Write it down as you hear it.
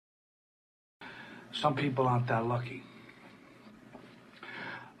Some people aren't that lucky.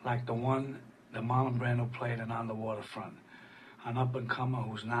 Like the one that Marlon Brando played in On the Waterfront, an up-and-comer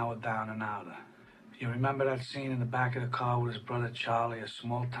who's now a down-and-outer. You remember that scene in the back of the car with his brother Charlie, a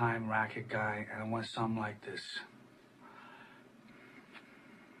small-time racket guy, and it went something like this.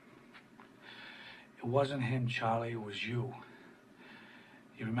 It wasn't him, Charlie, it was you.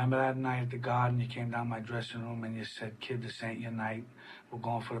 You remember that night at the Garden, you came down my dressing room and you said, "Kid, this ain't your night. We're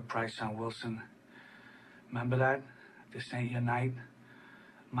going for the price on Wilson." Remember that? This ain't your night.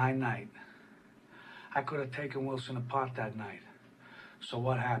 My night. I could have taken Wilson apart that night. So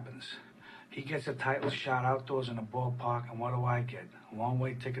what happens? He gets a title shot outdoors in a ballpark, and what do I get? A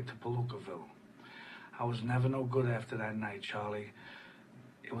one-way ticket to Palookaville. I was never no good after that night, Charlie.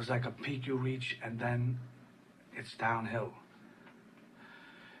 It was like a peak you reach, and then it's downhill.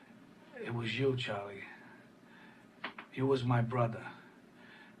 It was you, Charlie. You was my brother.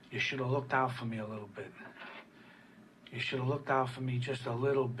 You should have looked out for me a little bit. You should have looked out for me just a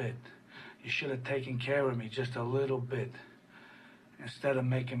little bit. You should have taken care of me just a little bit. Instead of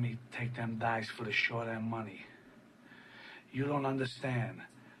making me take them dice for the short-end money. You don't understand.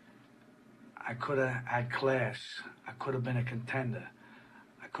 I could have had class. I could have been a contender.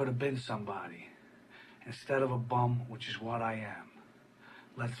 I could have been somebody. Instead of a bum, which is what I am.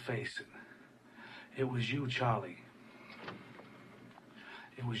 Let's face it. It was you, Charlie.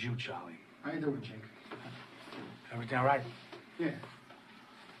 It was you, Charlie. How you doing, Jake? Everything all right? Yeah.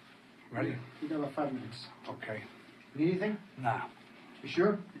 Ready? You got about 5 minutes. Okay. Need anything? Nah, You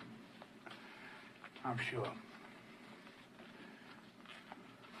sure? I'm sure.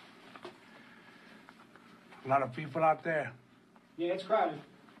 A lot of people out there. Yeah, it's crowded.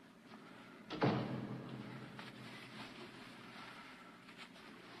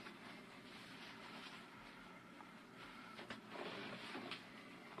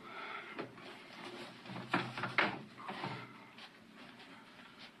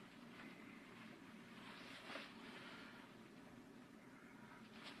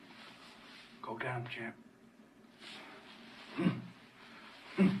 Go get him, champ.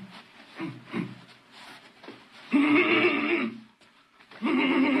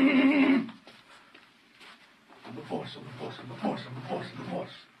 I'm the boss, I'm the boss, I'm the boss, I'm the boss, I'm the boss.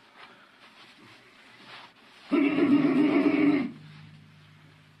 I'm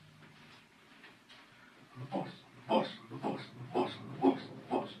the boss, I'm the boss, I'm the boss, I'm the boss, I'm the boss, I'm the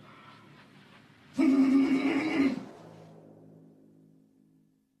boss.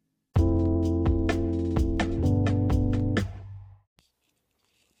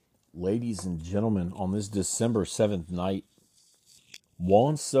 Ladies and gentlemen, on this December 7th night,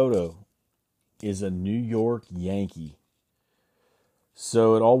 Juan Soto is a New York Yankee.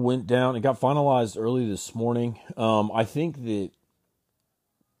 So it all went down. It got finalized early this morning. I think that,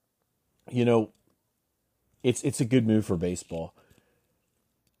 it's a good move for baseball.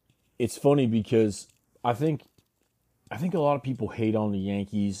 It's funny because I think a lot of people hate on the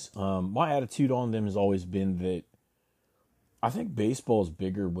Yankees. My attitude on them has always been that I think baseball is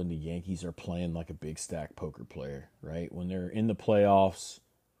bigger when the Yankees are playing like a big stack poker player, right? When they're in the playoffs,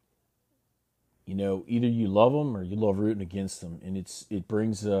 either you love them or you love rooting against them, and it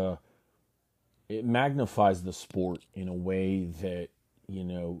magnifies the sport in a way that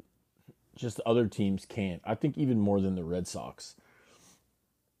just other teams can't. I think even more than the Red Sox.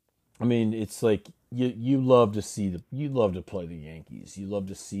 I mean, it's like you love to play the Yankees. You love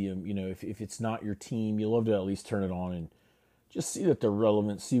to see them. If it's not your team, you love to at least turn it on and just see that they're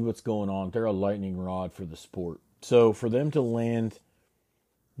relevant, see what's going on. They're a lightning rod for the sport. So for them to land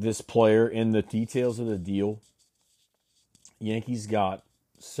this player in the details of the deal, Yankees got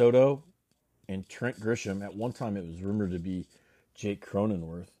Soto and Trent Grisham. At one time, it was rumored to be Jake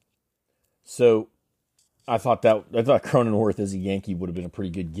Cronenworth. So I thought Cronenworth as a Yankee would have been a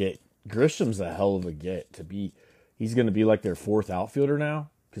pretty good get. Grisham's a hell of a get to be. He's going to be like their fourth outfielder now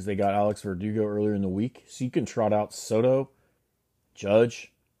because they got Alex Verdugo earlier in the week. So you can trot out Soto,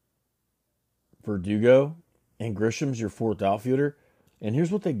 Judge, Verdugo, and Grisham's your fourth outfielder. And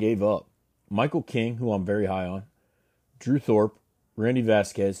here's what they gave up. Michael King, who I'm very high on, Drew Thorpe, Randy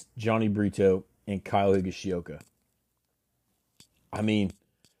Vasquez, Johnny Brito, and Kyle Higashioka. I mean,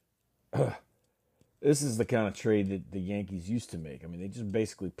 this is the kind of trade that the Yankees used to make. I mean, they just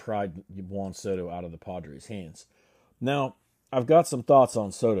basically pried Juan Soto out of the Padres' hands. Now, I've got some thoughts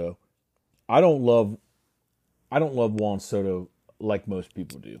on Soto. I don't love Juan Soto like most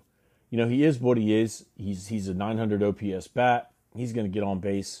people do. He is what he is. He's a 900 OPS bat. He's going to get on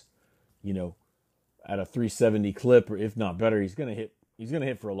base, at a 370 clip, or if not better. He's going to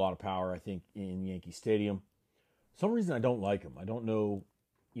hit for a lot of power, I think, in Yankee Stadium. For some reason I don't like him. I don't know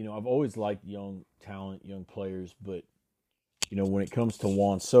I've always liked young talent, young players, but when it comes to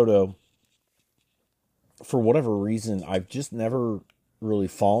Juan Soto, for whatever reason, I've just never really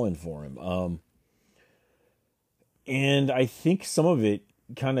fallen for him. And I think some of it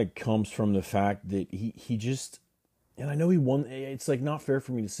kind of comes from the fact that he just, and I know he won. It's like not fair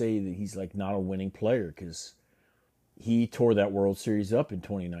for me to say that he's like not a winning player because he tore that World Series up in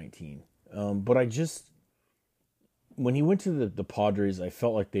 2019. But when he went to the Padres, I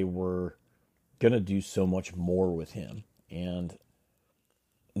felt like they were going to do so much more with him. And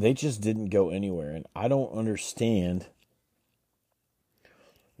they just didn't go anywhere. And I don't understand.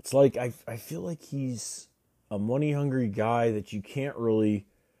 It's like I feel like he's a money-hungry guy that you can't really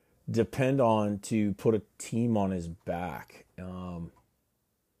depend on to put a team on his back. And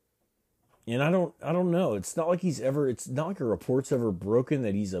I don't know. It's not like it's not like a report's ever broken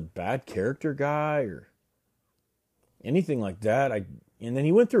that he's a bad character guy or anything like that. And then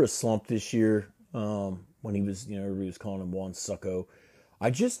he went through a slump this year when he was, everybody was calling him Juan Soto.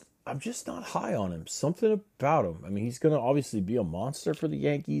 I'm just not high on him. Something about him. I mean, he's going to obviously be a monster for the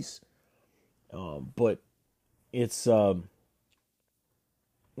Yankees, but it's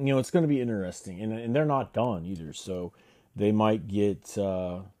it's going to be interesting, and they're not done either. So they might get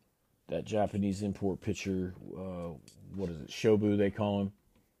that Japanese import pitcher. What is it, Shobu? They call him.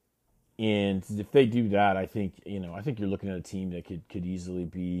 And if they do that, I think you're looking at a team that could easily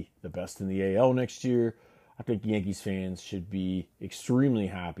be the best in the AL next year. I think Yankees fans should be extremely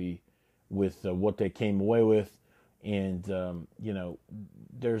happy with what they came away with. And,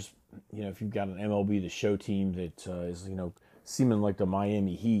 there's, if you've got an MLB The Show team that is, seeming like the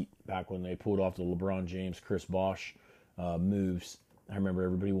Miami Heat back when they pulled off the LeBron James, Chris Bosh moves. I remember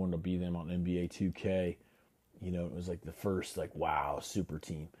everybody wanted to be them on NBA 2K. It was like the first, wow, super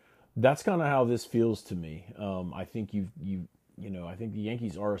team. That's kind of how this feels to me. I think I think the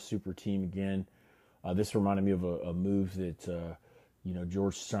Yankees are a super team again. This reminded me of a move that,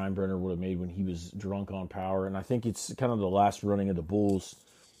 George Steinbrenner would have made when he was drunk on power. And I think it's kind of the last running of the Bulls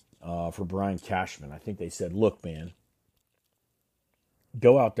for Brian Cashman. I think they said, look, man,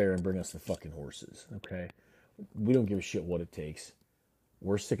 go out there and bring us the fucking horses, okay? We don't give a shit what it takes.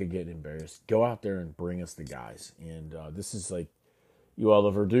 We're sick of getting embarrassed. Go out there and bring us the guys. And this is like,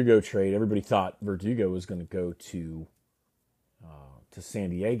 the Verdugo trade, everybody thought Verdugo was going to go to San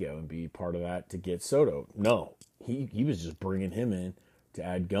Diego and be part of that to get Soto. No, he was just bringing him in to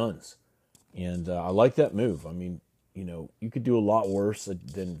add guns. And I like that move. I mean, you could do a lot worse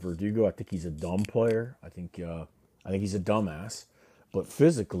than Verdugo. I think he's a dumb player. I think he's a dumbass. But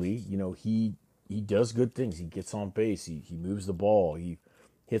physically, he does good things. He gets on base. He moves the ball. He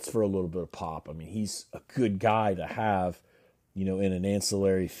hits for a little bit of pop. I mean, he's a good guy to have, in an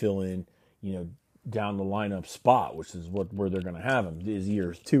ancillary fill-in, down the lineup spot, which is where they're going to have him. Is he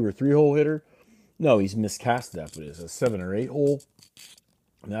a 2 or 3 hole hitter? No, he's miscast that, but it's a 7 or 8 hole.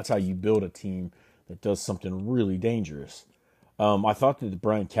 And that's how you build a team that does something really dangerous. I thought that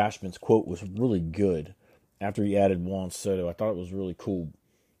Brian Cashman's quote was really good after he added Juan Soto. I thought it was really cool.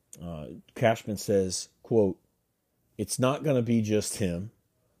 Cashman says, quote, "It's not going to be just him.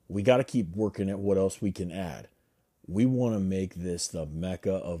 We got to keep working at what else we can add. We want to make this the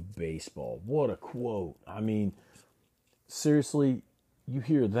mecca of baseball." What a quote. I mean, seriously, you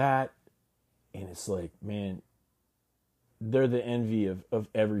hear that, and it's like, man, they're the envy of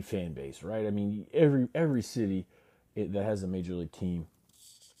every fan base, right? I mean, every city that has a major league team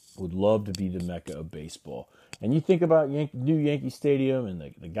would love to be the mecca of baseball. And you think about new Yankee Stadium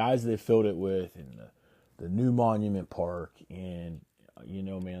and the guys they filled it with, and the new Monument Park, and,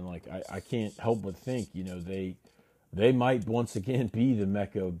 man, I can't help but think, they might once again be the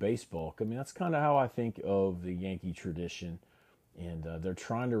mecca of baseball. I mean, that's kind of how I think of the Yankee tradition, and they're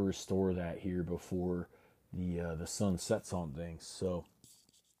trying to restore that here before the sun sets on things. So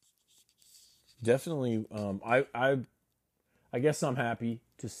definitely, I guess I'm happy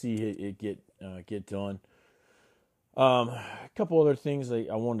to see it get done. A couple other things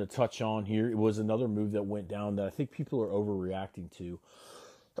I wanted to touch on here. It was another move that went down that I think people are overreacting to.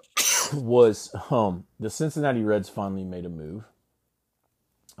 Was the Cincinnati Reds finally made a move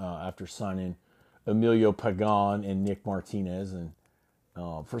after signing Emilio Pagan and Nick Martinez. And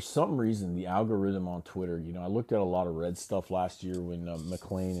for some reason, the algorithm on Twitter, I looked at a lot of Red stuff last year when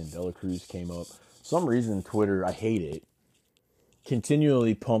McLean and Dela Cruz came up. For some reason, Twitter, I hate it,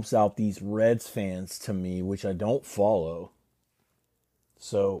 continually pumps out these Reds fans to me, which I don't follow.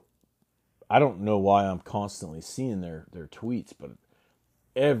 So I don't know why I'm constantly seeing their tweets, but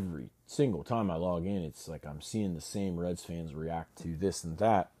every single time I log in, it's like I'm seeing the same Reds fans react to this and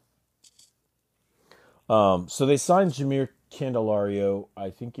that. So they signed Jeimer Candelario, I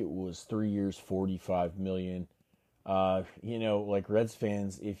think it was 3 years, 45 million. Like Reds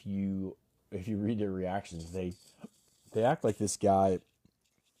fans, if you read their reactions, they act like this guy.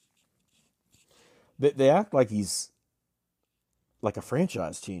 They act like he's like a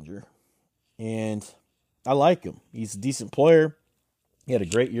franchise changer, and I like him. He's a decent player. He had a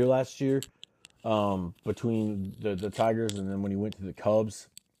great year last year, between the Tigers and then when he went to the Cubs.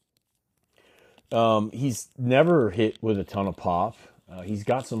 He's never hit with a ton of pop. He's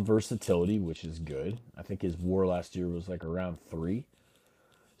got some versatility, which is good. I think his WAR last year was like around 3.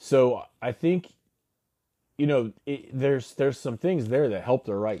 So I think, there's some things there that help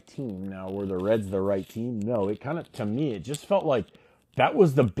the right team. Now, were the Reds the right team? No, it kind of, to me, it just felt like that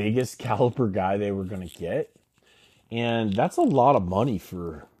was the biggest caliber guy they were going to get. And that's a lot of money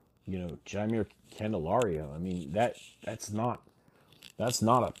for, Jeimer Candelario. I mean, that's not a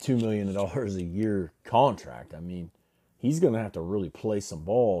 $2 million a year contract. I mean, he's going to have to really play some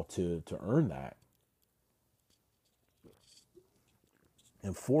ball to earn that.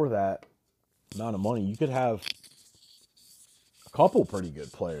 And for that amount of money, you could have a couple pretty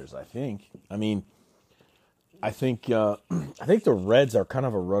good players, I think. I mean, I think the Reds are kind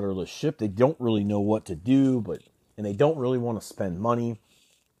of a rudderless ship. They don't really know what to do, and they don't really want to spend money,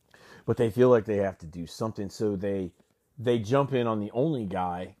 but they feel like they have to do something. So they jump in on the only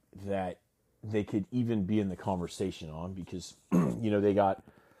guy that they could even be in the conversation on because, they got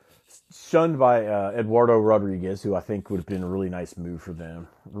shunned by Eduardo Rodriguez, who I think would have been a really nice move for them.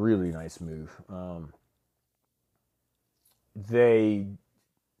 Really nice move. They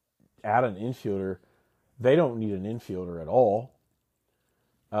add an infielder. They don't need an infielder at all.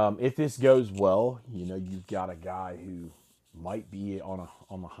 If this goes well, you've got a guy who might be on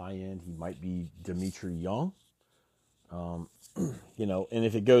the high end. He might be Dimitri Young. And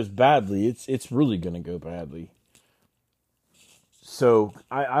if it goes badly, it's really going to go badly. So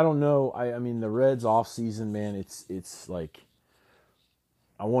I don't know. I mean, the Reds off season, man, it's like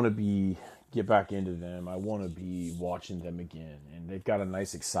I want to get back into them. I want to be watching them again, and they've got a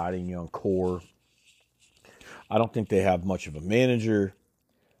nice, exciting young core. I don't think they have much of a manager.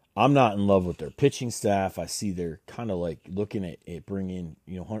 I'm not in love with their pitching staff. I see they're kind of like looking at bringing,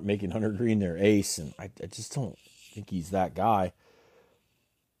 making Hunter Green their ace, and I just don't think he's that guy.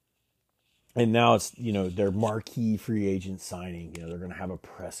 And now it's, their marquee free agent signing. They're going to have a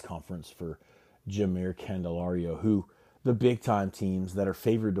press conference for Jeimer Candelario, who the big-time teams that are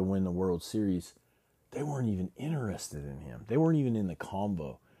favored to win the World Series, they weren't even interested in him. They weren't even in the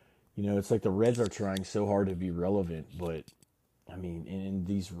combo. It's like the Reds are trying so hard to be relevant, but, I mean, and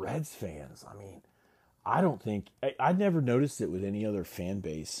these Reds fans, I mean, I don't think – I'd never noticed it with any other fan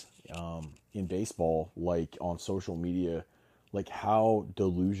base in baseball, like on social media, like how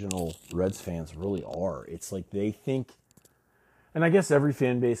delusional Reds fans really are. It's like they think – and I guess every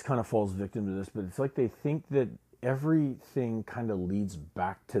fan base kind of falls victim to this, but it's like they think that everything kind of leads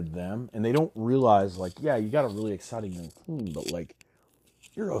back to them, and they don't realize, like, yeah, you got a really exciting young team, but, like,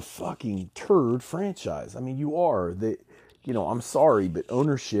 you're a fucking turd franchise. I mean, you are. I'm sorry, but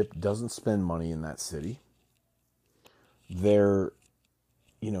ownership doesn't spend money in that city. They are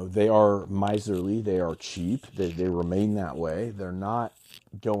miserly. They are cheap. They remain that way. They're not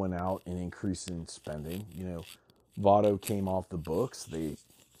going out and increasing spending. Votto came off the books. They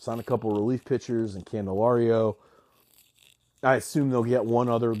signed a couple relief pitchers and Candelario. I assume they'll get one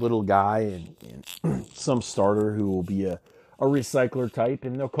other little guy and some starter who will be a recycler type,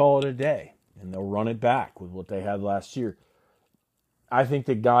 and they'll call it a day, and they'll run it back with what they had last year. I think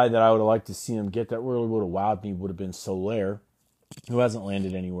the guy that I would have liked to see him get that really would have wowed me would have been Soler, who hasn't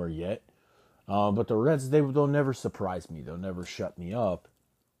landed anywhere yet. But the Reds, they'll never surprise me. They'll never shut me up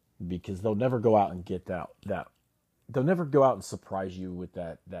because they'll never go out and get that. They'll never go out and surprise you with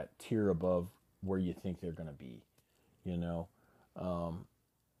that tier above where you think they're going to be. They're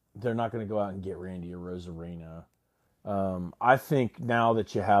not going to go out and get Randy or Rosarena. I think now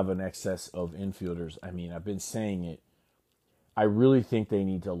that you have an excess of infielders, I mean, I've been saying it, I really think they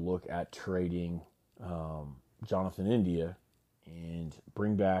need to look at trading Jonathan India and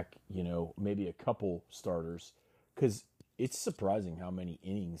bring back, maybe a couple starters, because it's surprising how many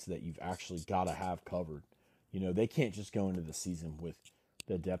innings that you've actually got to have covered. They can't just go into the season with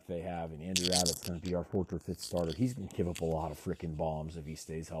the depth they have, and Andrew Abbott's going to be our 4th or 5th starter. He's going to give up a lot of freaking bombs if he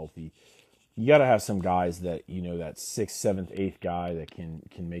stays healthy. You got to have some guys that, that 6th, 7th, 8th guy that can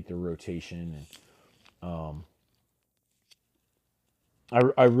make the rotation. And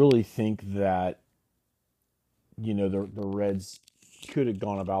I really think that, the Reds could have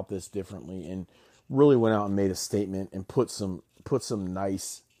gone about this differently and really went out and made a statement and put some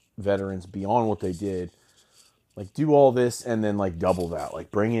nice veterans beyond what they did Like, do all this and then, like, double that.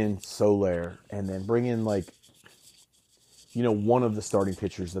 Like, bring in Soler and then bring in, like, one of the starting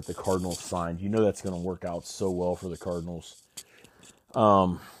pitchers that the Cardinals signed. That's going to work out so well for the Cardinals.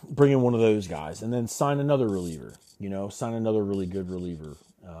 Bring in one of those guys and then sign another reliever. Sign another really good reliever.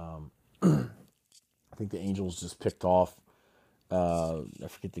 I think the Angels just picked off, I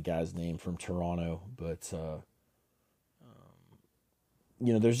forget the guy's name from Toronto, but,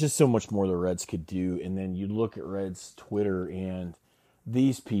 there's just so much more the Reds could do. And then you look at Reds Twitter and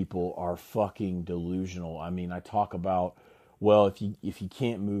these people are fucking delusional. I mean, I talk about, well, if you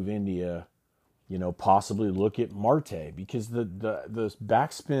can't move India, possibly look at Marte, because the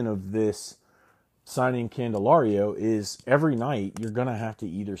backspin of this signing Candelario is every night you're going to have to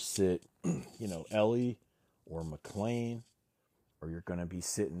either sit, Ellie or McLean, or you're going to be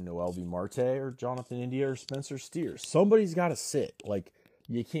sitting Noelvi Marte or Jonathan India or Spencer Steer. Somebody's got to sit. Like,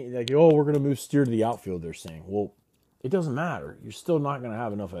 you can't, like, oh, we're going to move Steer to the outfield, they're saying. Well, it doesn't matter. You're still not going to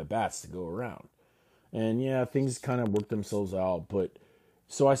have enough at-bats to go around. And, yeah, things kind of work themselves out. But,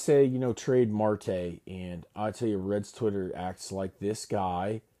 so I say, trade Marte. And I tell you, Reds Twitter acts like this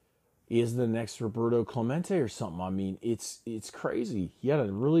guy is the next Roberto Clemente or something. I mean, it's crazy. He had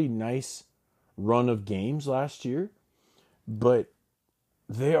a really nice run of games last year. But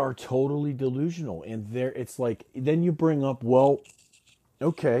they are totally delusional. And it's like, then you bring up, well,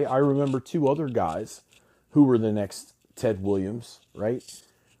 okay, I remember two other guys who were the next Ted Williams, right?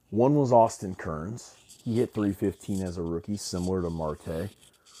 One was Austin Kearns. He hit .315 as a rookie, similar to Marte.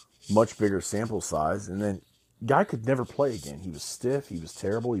 Much bigger sample size. And then, guy could never play again. He was stiff. He was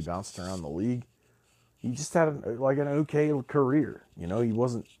terrible. He bounced around the league. He just had an okay career. He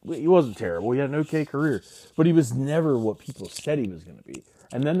wasn't terrible. He had an okay career. But he was never what people said he was going to be.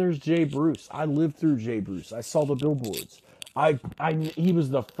 And then there's Jay Bruce. I lived through Jay Bruce. I saw the billboards. He was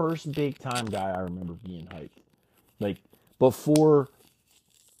the first big-time guy I remember being hyped. Like, before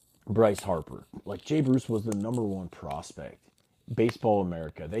Bryce Harper. Like, Jay Bruce was the number one prospect. Baseball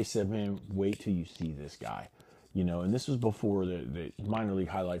America. They said, man, wait till you see this guy. And this was before the minor league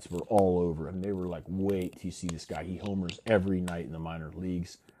highlights were all over. And they were like, wait till you see this guy. He homers every night in the minor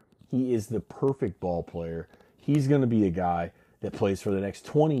leagues. He is the perfect ball player. He's going to be a guy that plays for the next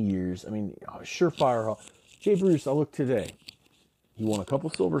 20 years. I mean, surefire. Jay Bruce, I look today. He won a couple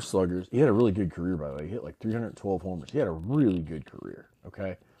Silver Sluggers. He had a really good career, by the way. He hit like 312 homers. He had a really good career,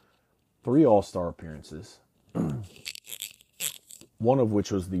 okay? 3 All-Star appearances. One of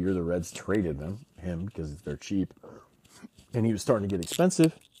which was the year the Reds traded him because they're cheap. And he was starting to get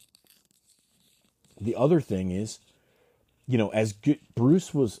expensive. The other thing is, as good,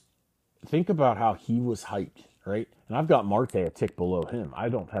 Bruce was, think about how he was hyped, right? And I've got Marte a tick below him. I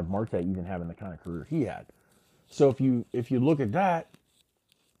don't have Marte even having the kind of career he had. So if you look at that,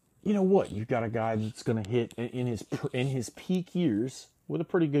 you know what? You've got a guy that's going to hit in his peak years with a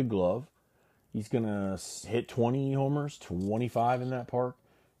pretty good glove. He's going to hit 20 homers, 25 in that park.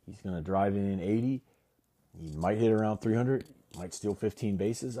 He's going to drive in 80. He might hit around 300. Might steal 15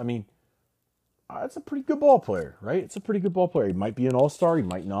 bases. I mean, that's a pretty good ball player, right? It's a pretty good ball player. He might be an all-star. He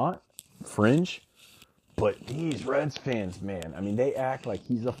might not. Fringe. But these Reds fans, man, I mean, they act like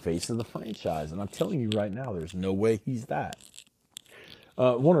he's the face of the franchise. And I'm telling you right now, there's no way he's that.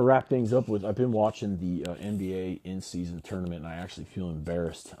 I want to wrap things up with, I've been watching the NBA in-season tournament, and I actually feel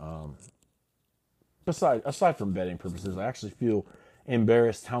embarrassed. Aside from betting purposes, I actually feel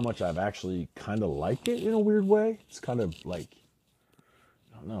embarrassed how much I've actually kind of liked it in a weird way. It's kind of like,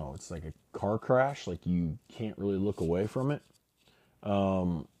 I don't know, it's like a car crash. Like, you can't really look away from it.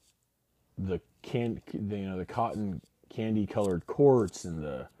 The cotton candy colored courts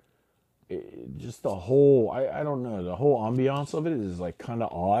and just the whole, I don't know, the whole ambiance of it is like kind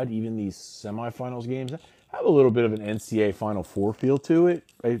of odd. Even these semifinals games have a little bit of an NCAA Final Four feel to it.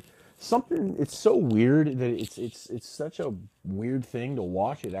 It's so weird that it's such a weird thing to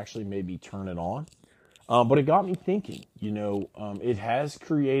watch. It actually made me turn it on. But it got me thinking, it has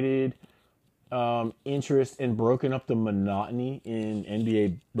created interest and broken up the monotony in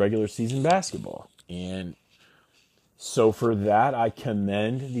NBA regular season basketball. And so for that, I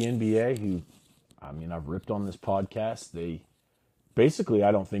commend the NBA, who, I've ripped on this podcast. They basically,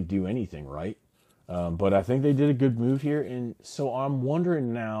 I don't think, do anything right. But I think they did a good move here. And so I'm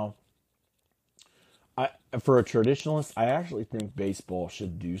wondering now, for a traditionalist, I actually think baseball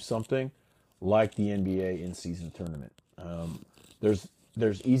should do something like the NBA in-season tournament.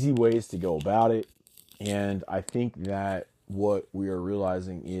 There's easy ways to go about it. And I think that what we are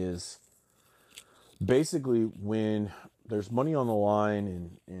realizing is basically when there's money on the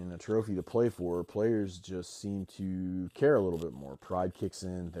line and a trophy to play for, players just seem to care a little bit more. Pride kicks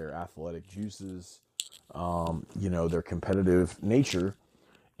in, their athletic juices their competitive nature.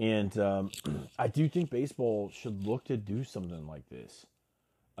 And I do think baseball should look to do something like this,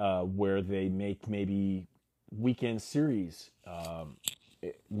 where they make maybe weekend series,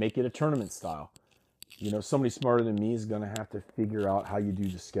 make it a tournament style. Somebody smarter than me is going to have to figure out how you do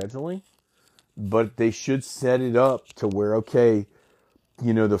the scheduling, but they should set it up to where, okay,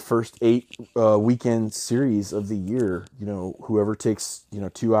 the first 8 weekend series of the year, whoever takes,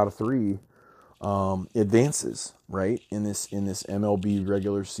 2 out of 3 advances, right, in this MLB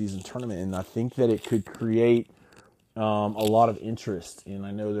regular season tournament. And I think that it could create a lot of interest. And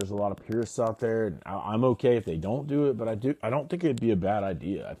I know there's a lot of purists out there, and I'm okay if they don't do it, but I don't think it'd be a bad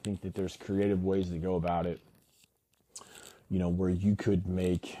idea. I think that there's creative ways to go about it, where you could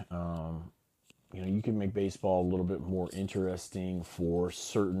make baseball a little bit more interesting for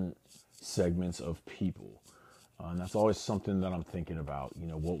certain segments of people. And that's always something that I'm thinking about.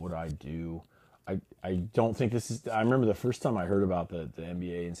 What would I do? I don't think this is. I remember the first time I heard about the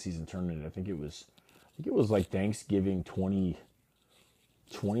NBA in season tournament. I think it was like Thanksgiving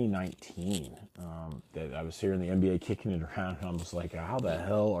 2019 that I was hearing the NBA kicking it around, and I was like, how the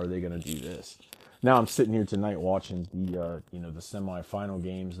hell are they going to do this? Now I'm sitting here tonight watching the the semifinal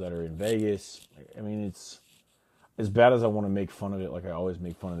games that are in Vegas. I mean, it's as bad as I want to make fun of it, like I always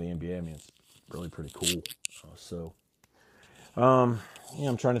make fun of the NBA. I mean, it's really pretty cool. I'm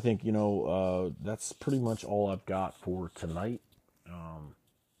trying to think. That's pretty much all I've got for tonight.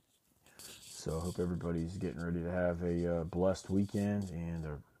 So I hope everybody's getting ready to have a blessed weekend, and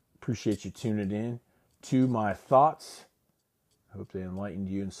appreciate you tuning in to my thoughts. I hope they enlightened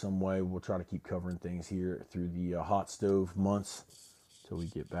you in some way. We'll try to keep covering things here through the hot stove months till we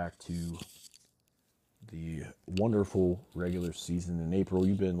get back to the wonderful regular season in April.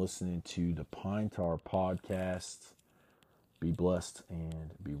 You've been listening to the Pine Tar Podcast. Be blessed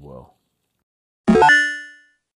and be well.